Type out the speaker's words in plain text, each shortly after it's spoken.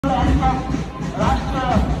राष्ट्रिय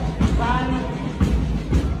गान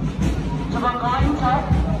जब गाइन्छ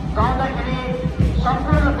गाउँदाखेरि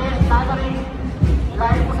सम्पूर्ण देश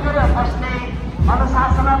नागरिकलाई उठेर बस्ने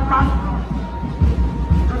अनुशासनात्मक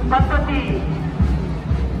जुन पद्धति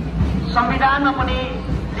संविधानमा पनि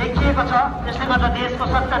लेखिएको छ। त्यसले गर्दा देशको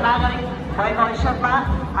सत्य नागरिक भएको हैसियतमा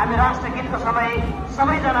हामी राष्ट्रगीतको समय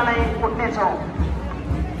सबैजनालाई उठ्नेछौँ।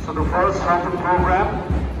 So the first half of the program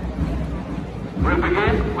will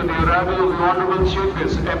begin with the arrival of the Honorable Chief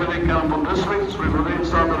Guest, MLA Kalimpong District, Sri Praveen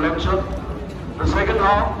start the lecture. The second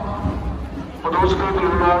half, for those people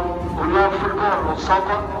who love football or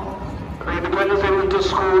soccer, the Independence Day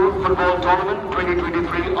Inter-School Football Tournament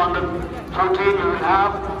 2023 under 14, we will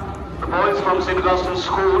have the boys from St. Augustine's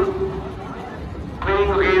School playing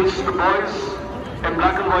against the boys in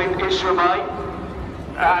black and white HMI.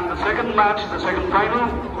 And the second match, the second final,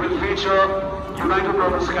 will feature United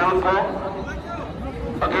Brothers Kalimpong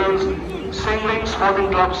against Singling Sporting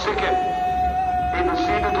Club Sikkim in the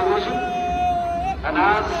senior division. And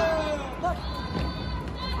as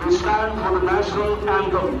we stand for the national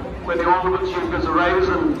anthem, when the Honorable Chief Guest arrives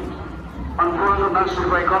and unfurls the national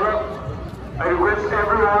tricolor, I request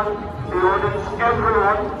everyone, the audience,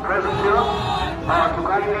 everyone present here to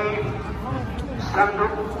kindly stand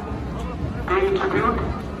up, paying tribute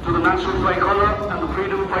to the national tricolor and the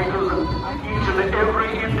freedom fighters and each and every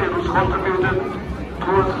Indian who's contributed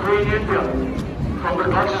towards freeing India from the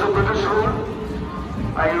clutches of British rule.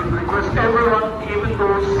 I request everyone, even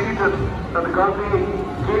those seated at the Gandhi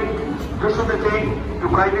gate, just in the gate, to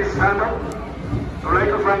kindly stand up. I'd like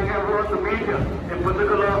to thank everyone, the media in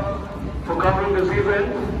particular, for covering this event,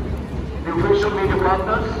 the official media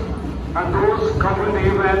partners, and those covering the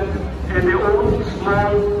event in their own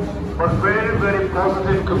small but very, very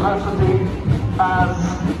positive capacity as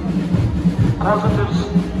positives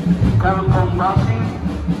Kalimpong Basi,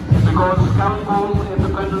 because Kalimpong's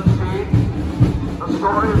Independence Day, the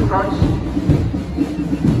story is such,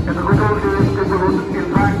 in the good old days, people would in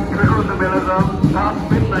fact trickle the Melazar past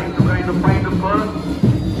midnight to kind of find a bird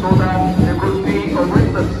so that there could be a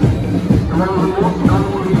witness to one of the most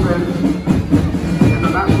colorful events in the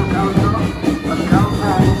national calendar and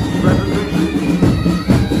Kalimpong's presentation.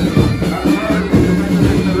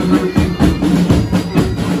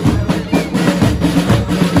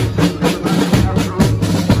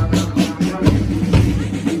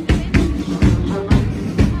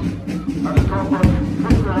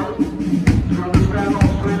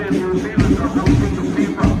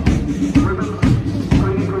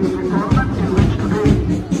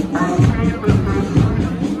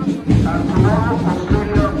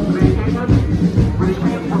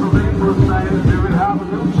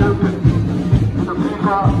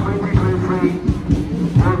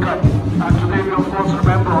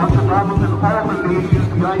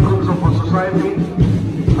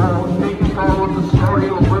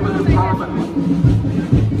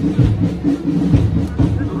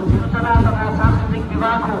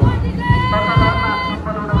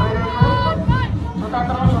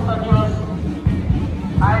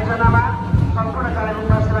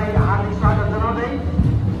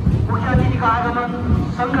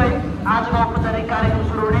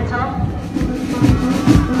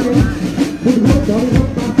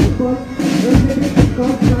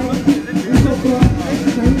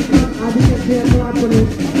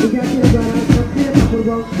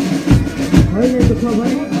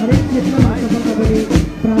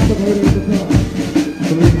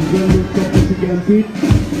 Saptashri Gyanpeeth,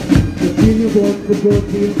 the senior board football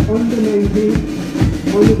team under 19,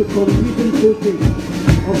 under the competent coaching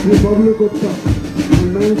of Republic of Uttar and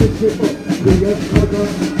managership of the Yash Kharga,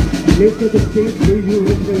 later the state review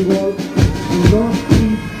West Bengal and North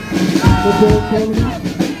East football tournament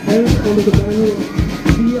held under the banner of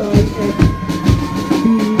CIF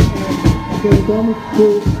St. Thomas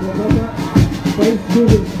School, Kolkata. 5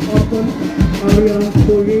 students, Arpan, Aryan,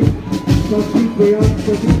 Soye, Sakshi, Prayas,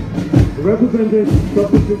 Sati, represented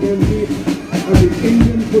Saptashri Gyanpeeth and the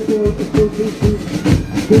Indian Football Association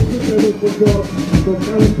district level football for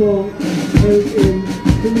Kalimpong held in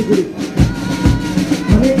Siliguri.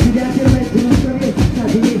 हमें विद्यार्थियों में गुणोत्तर में शिक्षा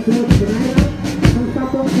देने सोच बनाएगा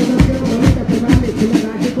संस्थापक सदस्यों भविष्य प्रभाव में खुले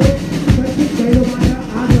राज्य को प्रत्येक पहलू मात्रा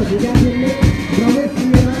आज विद्यार्थियों में प्रवेश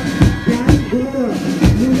किया ज्ञान गुण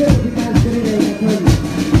मूल्य विकास करे रहेगा था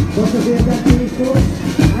वर्ष 2023 को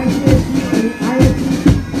ICSE और ISC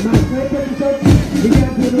में 100%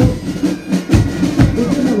 विद्यार्थियों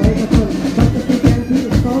उत्तीर्ण भएका छन्। Saptashri Gyanpeeth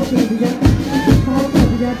स्काउट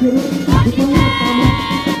विद्यार्थीहरू दिपाङ्ग Tamang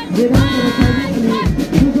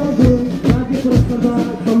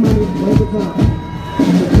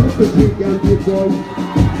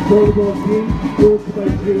volleyball team, coached by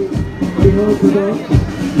Sri Bihar Pradhan,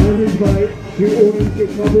 managed by Sri Oren K.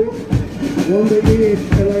 Kabu, won the AHLIS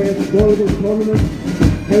volleyball tournament,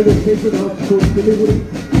 held a Sacred Heart Sports delivery.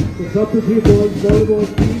 The Saptashri boys volleyball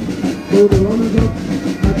team were the runners-up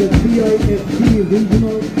at the CIST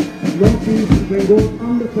Regional Northeast Bengal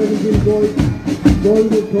Under-17 boys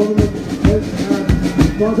volleyball tournament held at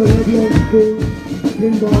Father Revlon School,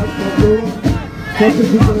 Kinbar, Goa.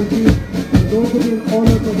 Saptashri Gyanpeeth has also been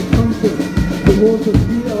honored by the council to host the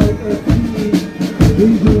CIST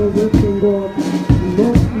Regional West Bengal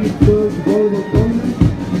Northeast Girls Volleyball Tournament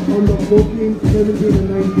on the 14th, 17th and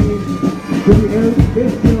 19th to be held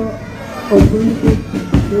this year on 26th,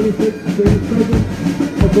 26th, 27th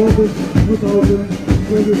of August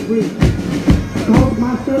 2023. Scout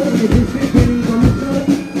Master and the District Training Commissioner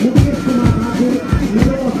Mukesh Kumar Thakur,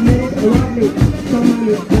 Medal of Merit Award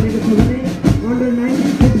सम्मानित गरेको छ भने अन्डर-9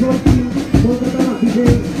 football team Kolkata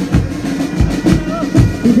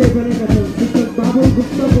विजय बनेका छन्। शिक्षक बाबुल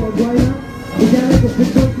गुप्तको अगुवाईमा विद्यालयको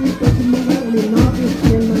football team पश्चिम बङ्गाल अनि north east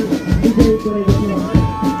खेलमा विजय गरेको छ।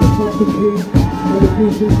 Saptashri and the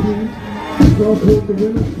Tuition team brought home the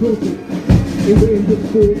winners' trophy in the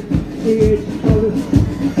inter-school AHLIS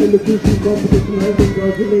elocution competition held in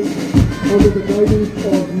Darjeeling under the guidance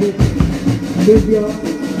of Miss Divya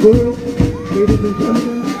Guru. Ladies and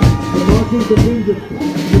gentlemen, the marching contingent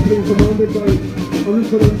is being commanded by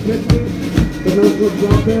Anusaran Chetri. The national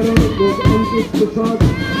flag bearer was Ankit Prasad.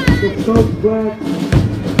 The scout flag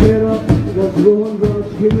bearer was Rohan Raj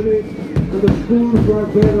Himre. And the school flag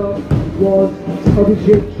bearer was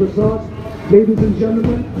Abhishek Prasad. Ladies and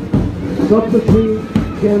gentlemen, Saptashri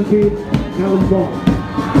Gyanpeeth has won.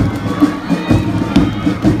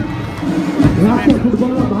 राष्ट्रिय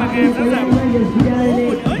फुटबलमा भाग लिने तयारीमा yes विद्यालयले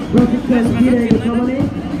प्रशिक्षण दिइरहेको छ भने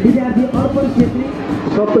विद्यार्थी Arpan Chhetri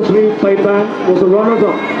Saptashri played band was the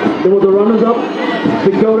runners-up. They were the runners-up,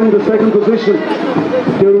 securing the second position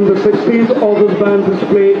during the 16th August band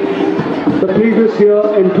display the previous year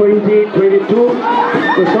in 2022.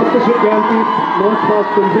 The Saptashri Gyanpeeth March Past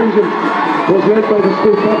contingent was led by the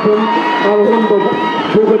school captain Arvind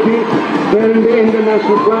Bogati, bearing the Indian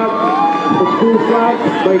national flag. The school flag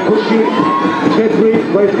by Kushi Chetri,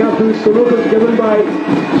 vice captain. Salute is given by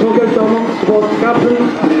Sogal Tamam, sports captain,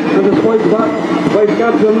 and the sports vice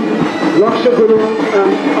captain Laksha Guru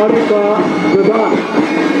and Arika Vivan.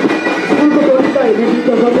 School को तोड़ता है,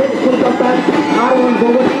 school captain Arvind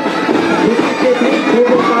Bogati.